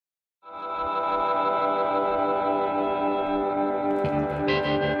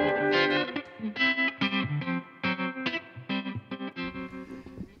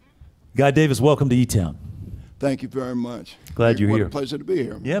Guy Davis, welcome to eTown. Thank you very much. Glad you're here. What a pleasure to be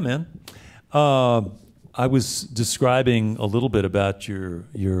here. Yeah, man. I was describing a little bit about your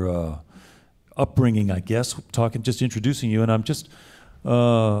upbringing, I guess, just introducing you, and I'm just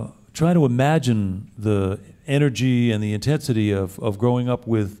trying to imagine the energy and the intensity of growing up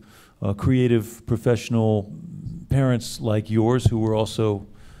with creative, professional parents like yours who were also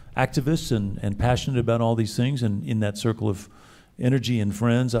activists and passionate about all these things, and in that circle of energy and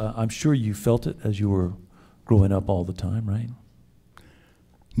friends. I'm sure you felt it as you were growing up all the time, right?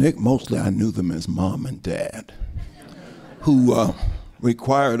 Nick, mostly I knew them as mom and dad, who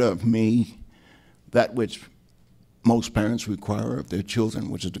required of me that which most parents require of their children,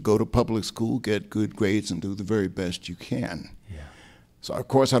 which is to go to public school, get good grades, and do the very best you can. Yeah. So, of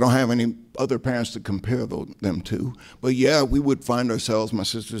course, I don't have any other parents to compare them to. But, yeah, we would find ourselves, my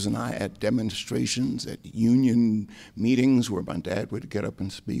sisters and I, at demonstrations, at union meetings where my dad would get up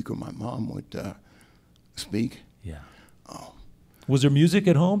and speak or my mom would speak. Yeah. Was there music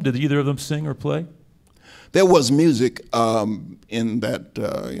at home? Did either of them sing or play? There was music in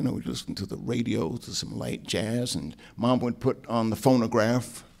that, you know, we listened to the radio, to some light jazz, and Mom would put on the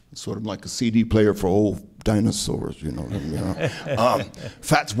phonograph, sort of like a CD player for old dinosaurs, you know.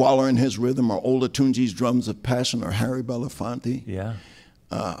 Fats Waller and his rhythm, or Olatunji's drums of passion, or Harry Belafonte. Yeah.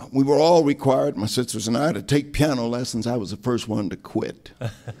 We were all required, my sisters and I, to take piano lessons. I was the first one to quit.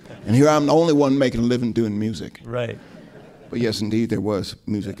 And here I'm the only one making a living doing music. Right. But yes, indeed, there was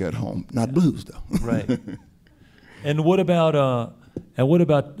music at home. Not blues, though. Right. And what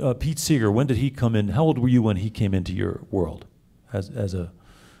about Pete Seeger? When did he come in? How old were you when he came into your world as a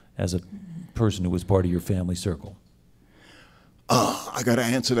person who was part of your family circle? I got to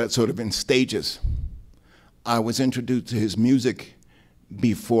answer that sort of in stages. I was introduced to his music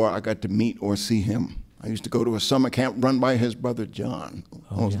before I got to meet or see him. I used to go to a summer camp run by his brother John,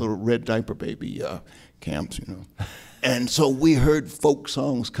 those little red diaper baby camps, you know. And so we heard folk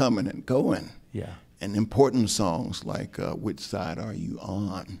songs coming and going. Yeah. And important songs like Which Side Are You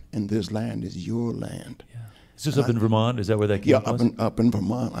On? And This Land Is Your Land. Yeah. Is this up in Vermont? Is that where that came from? Yeah, up in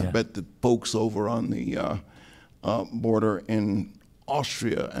Vermont. Yeah. I bet the folks over on the border in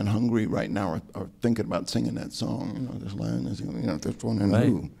Austria and Hungary right now are thinking about singing that song. You know, this land is, you know, this one and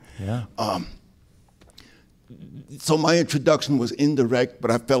who. Yeah. So my introduction was indirect,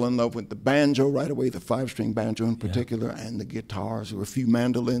 but I fell in love with the banjo right away, the five-string banjo in particular, and the guitars. There were a few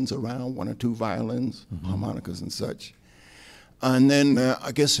mandolins around, one or two violins, harmonicas and such. And then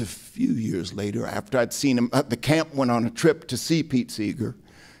I guess a few years later, after I'd seen him, the camp went on a trip to see Pete Seeger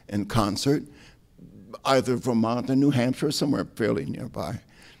in concert, either Vermont or New Hampshire, or somewhere fairly nearby.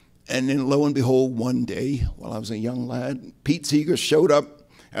 And then lo and behold, one day, while I was a young lad, Pete Seeger showed up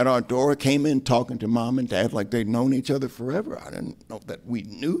at our door, came in talking to Mom and Dad like they'd known each other forever. I didn't know that we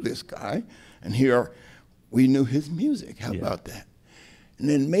knew this guy. And here we knew his music. How about that? And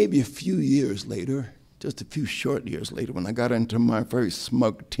then maybe a few years later, just a few short years later, when I got into my very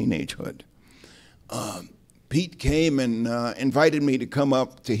smug teenagehood, Pete came and invited me to come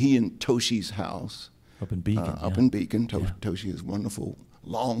up to he and Toshi's house. Up in Beacon. Up in Beacon. Toshi, his wonderful,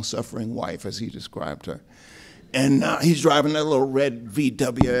 long-suffering wife, as he described her. And he's driving that little red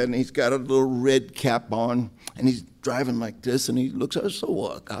VW, and he's got a little red cap on, and he's driving like this, and he looks at us,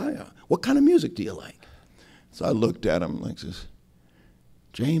 so Guy, what kind of music do you like? So I looked at him like this,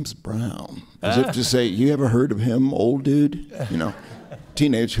 James Brown, as if to say, you ever heard of him, old dude? You know,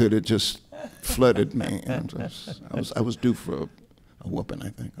 teenagehood had just flooded me. And I was due for a whooping,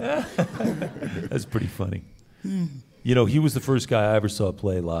 I think. That's pretty funny. You know, he was the first guy I ever saw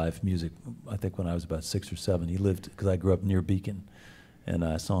play live music, I think when I was about 6 or 7. He lived, because I grew up near Beacon, and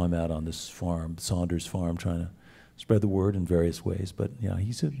I saw him out on this farm, Saunders Farm, trying to spread the word in various ways. But, yeah,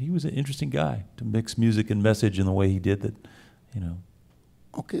 he was an interesting guy to mix music and message in the way he did that, you know.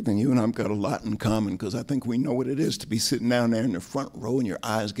 Okay, then you and I've got a lot in common, because I think we know what it is to be sitting down there in the front row and your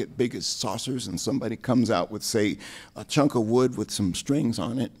eyes get big as saucers and somebody comes out with, say, a chunk of wood with some strings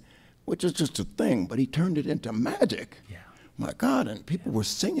on it, which is just a thing, but he turned it into magic. Yeah. My God, and people were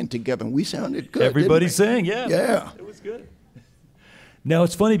singing together, and we sounded good. Everybody sang, yeah. Yeah. It was good. Now,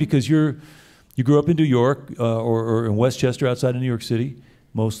 it's funny because you grew up in New York or in Westchester outside of New York City,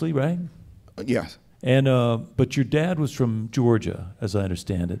 mostly, right? Yes. And but your dad was from Georgia, as I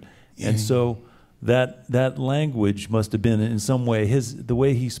understand it. Yeah. And so that language must have been in some way, the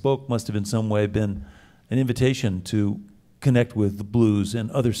way he spoke must have in some way been an invitation to connect with the blues and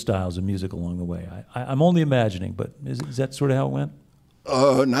other styles of music along the way. I'm only imagining, but is that sort of how it went?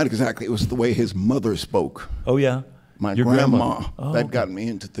 Not exactly. It was the way his mother spoke. Oh, yeah? My Your grandma. Oh, That okay. got me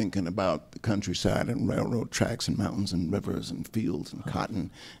into thinking about the countryside and railroad tracks and mountains and rivers and fields and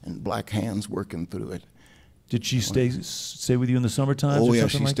cotton and black hands working through it. Did she stay with you in the summertime? Oh or yeah,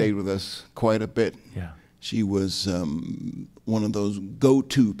 something she like stayed with us quite a bit. Yeah. She was one of those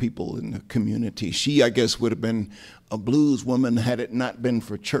go-to people in the community. She, I guess, would have been a blues woman had it not been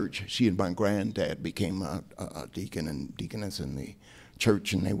for church. She and my granddad became a deacon and deaconess in the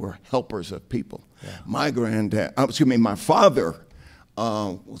church, and they were helpers of people. Yeah. My granddad, my father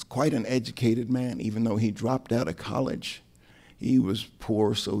was quite an educated man, even though he dropped out of college. He was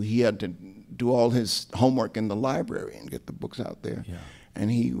poor, so he had to do all his homework in the library and get the books out there. Yeah. And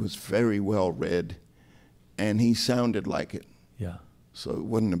he was very well read, and he sounded like it. Yeah. So it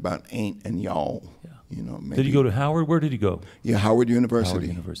wasn't about ain't and y'all. Yeah. You know, maybe, Did he go to Howard? Where did he go? Yeah, Howard University. Howard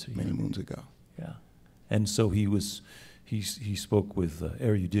University, Many yeah. moons ago. Yeah. And so he spoke with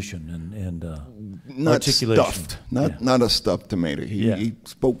erudition and Not articulation. stuffed. Not a stuffed tomato. Yeah. He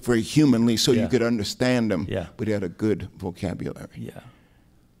spoke very humanly, so Yeah. you could understand him. Yeah. But he had a good vocabulary. Yeah.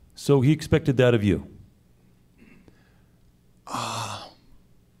 So he expected that of you.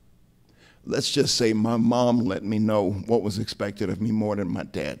 Let's just say my mom let me know what was expected of me more than my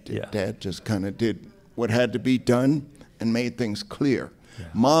dad did. Yeah. Dad just kind of did what had to be done and made things clear. Yeah.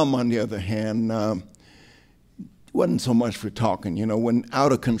 Mom, on the other hand, wasn't so much for talking. You know, when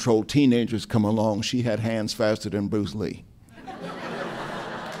out of control teenagers come along, she had hands faster than Bruce Lee.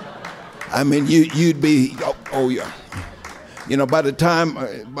 I mean, you'd be, oh yeah. You know, by the time,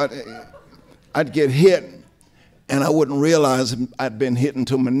 I'd get hit, and I wouldn't realize I'd been hit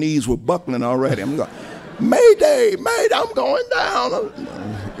until my knees were buckling already. I'm going, Mayday, Mayday, I'm going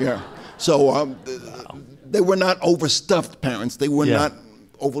down. Yeah. So they were not overstuffed parents. They were Yeah. not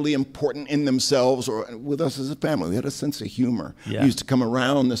overly important in themselves or with us as a family. We had a sense of humor. Yeah. We used to come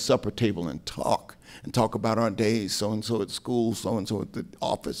around the supper table and talk about our days, so-and-so at school, so-and-so at the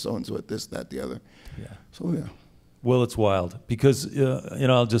office, so-and-so at this, that, the other. Yeah. So, yeah. Well, it's wild because,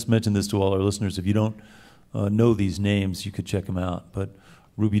 I'll just mention this to all our listeners. If you don't know these names, you could check them out. But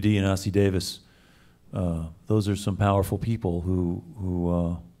Ruby Dee and Ossie Davis, those are some powerful people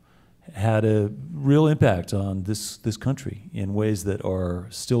who had a real impact on this country in ways that are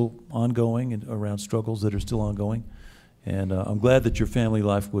still ongoing and around struggles that are still ongoing. And I'm glad that your family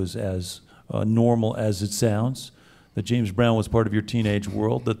life was as normal as it sounds, that James Brown was part of your teenage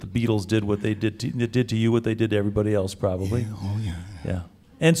world, that the Beatles did what they did to you, what they did to everybody else probably. Yeah, oh, yeah. Yeah.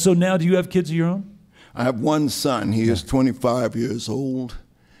 And so now do you have kids of your own? I have one son. He is 25 years old,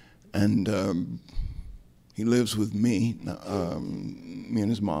 and he lives with me. Me and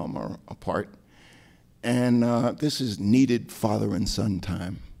his mom are apart. And this is needed father and son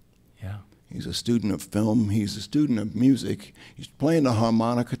time. Yeah. He's a student of film. He's a student of music. He's playing the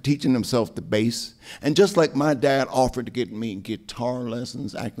harmonica, teaching himself the bass. And just like my dad offered to get me guitar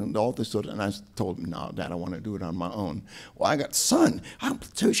lessons, acting, all this sort of, and I told him, no, Dad, I want to do it on my own. Well, I got, son, I'll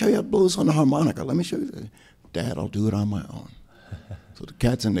show you how to blues on the harmonica. Let me show you. Dad, I'll do it on my own. So the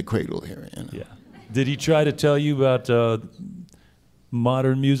cat's in the cradle here. You know? Yeah. Did he try to tell you about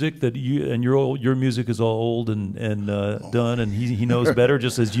modern music, that your music is all old and done, and he knows better,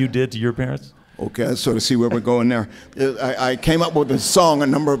 just as you did to your parents? Okay, I sort of see where we're going there. I came up with a song a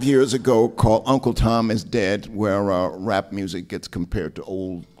number of years ago called Uncle Tom is Dead, where rap music gets compared to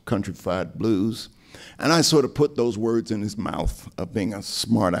old countrified blues. And I sort of put those words in his mouth of being a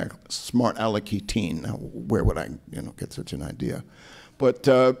smart alecky teen. Now, where would I get such an idea? But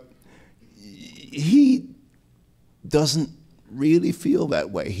he doesn't really feel that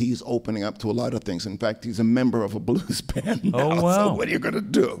way. He's opening up to a lot of things. In fact, he's a member of a blues band now. Oh, wow. So what are you going to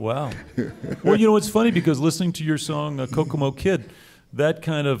do? Wow. Well, it's funny because listening to your song Kokomo Kid, that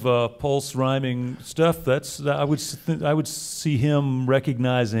kind of pulse rhyming stuff, I would see him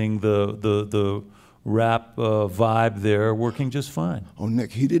recognizing the rap vibe there working just fine. Oh,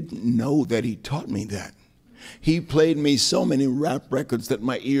 Nick, he didn't know that he taught me that. He played me so many rap records that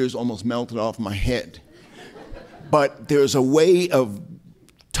my ears almost melted off my head. But there's a way of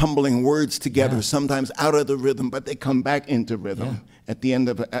tumbling words together, sometimes out of the rhythm, but they come back into rhythm at the end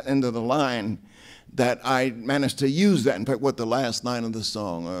of the line, that I managed to use that. In fact, what the last line of the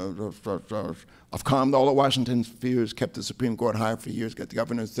song, I've calmed all of Washington's fears, kept the Supreme Court high for years, got the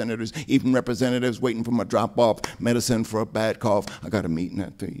governors, senators, even representatives waiting for my drop-off, medicine for a bad cough. I got a meeting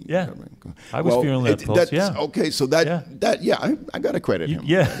at the... Yeah, I was feeling that pulse, yeah. Okay, so I got to credit him.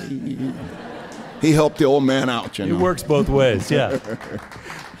 Yeah. He helped the old man out, It works both ways, yeah.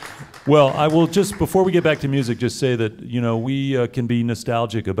 Well, I will just, before we get back to music, just say that, we can be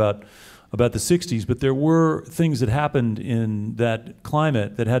nostalgic about the 60s, but there were things that happened in that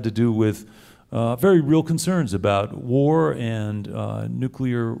climate that had to do with very real concerns about war and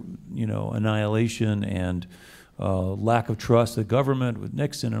nuclear, annihilation and lack of trust in the government with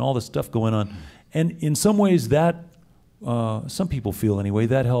Nixon and all this stuff going on. And in some ways that, some people feel anyway,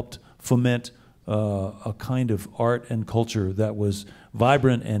 that helped foment a kind of art and culture that was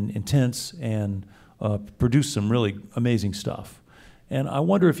vibrant and intense and produced some really amazing stuff. And I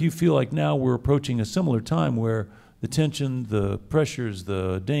wonder if you feel like now we're approaching a similar time where the tension, the pressures,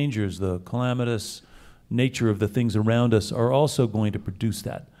 the dangers, the calamitous nature of the things around us are also going to produce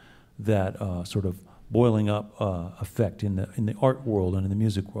that sort of boiling up effect in the art world and in the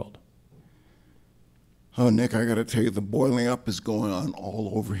music world. Oh, Nick, I got to tell you, the boiling up is going on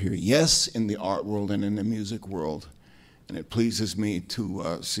all over here. Yes, in the art world and in the music world. And it pleases me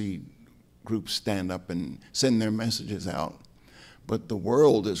to see groups stand up and send their messages out. But the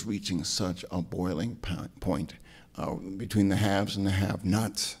world is reaching such a boiling point between the haves and the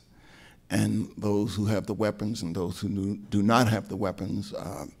have-nots, and those who have the weapons and those who do not have the weapons.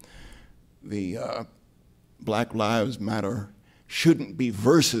 The Black Lives Matter shouldn't be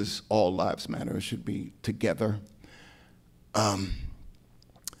versus all lives matter. It should be together.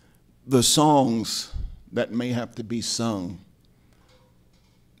 The songs that may have to be sung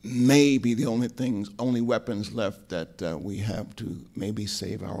may be the only weapons left that we have to maybe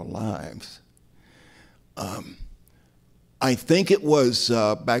save our lives. I think it was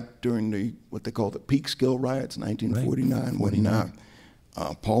back during what they call the Peekskill riots, 1949, when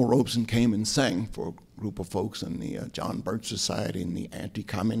Paul Robeson came and sang for a group of folks in the John Birch Society and the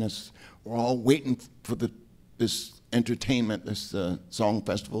anti-communists were all waiting for this entertainment, this song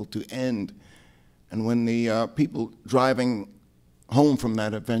festival to end. And when the people driving home from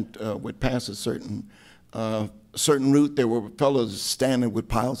that event would pass a certain route, there were fellows standing with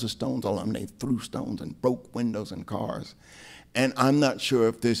piles of stones all on them. They threw stones and broke windows in cars. And I'm not sure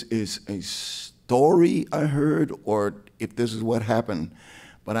if this is a story I heard or if this is what happened,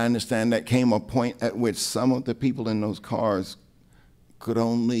 but I understand that came a point at which some of the people in those cars could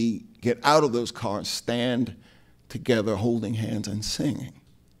only get out of those cars, stand together, holding hands and singing.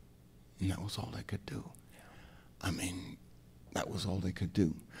 And that was all they could do. I mean, that was all they could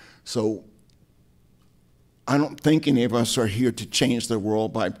do. So I don't think any of us are here to change the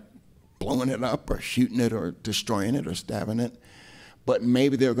world by blowing it up or shooting it or destroying it or stabbing it. But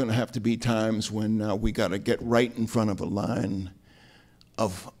maybe there are going to have to be times when we got to get right in front of a line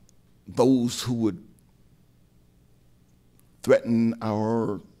of those who would threaten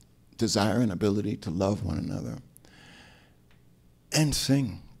our desire and ability to love one another and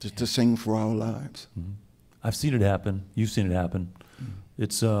sing, just to sing for our lives. Mm-hmm. I've seen it happen. You've seen it happen.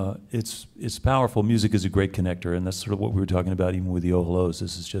 Mm-hmm. It's powerful. Music is a great connector, and that's sort of what we were talking about even with the Oh Hellos.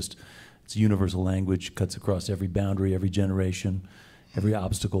 This is just, it's a universal language, cuts across every boundary, every generation, every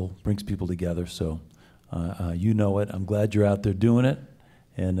obstacle, brings people together. So you know it. I'm glad you're out there doing it,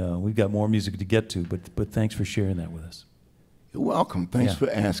 and we've got more music to get to, but thanks for sharing that with us. You're welcome. Thanks for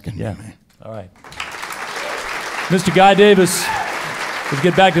asking me, man. All right. Mr. Guy Davis, let's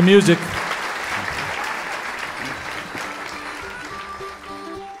get back to music.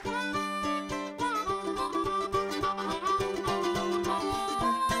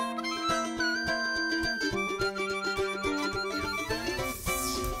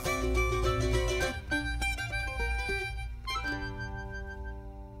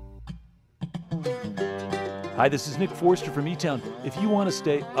 Hi, this is Nick Forster from eTown. If you want to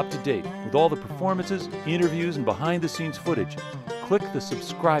stay up to date with all the performances, interviews, and behind-the-scenes footage, click the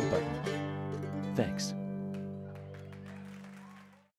subscribe button. Thanks.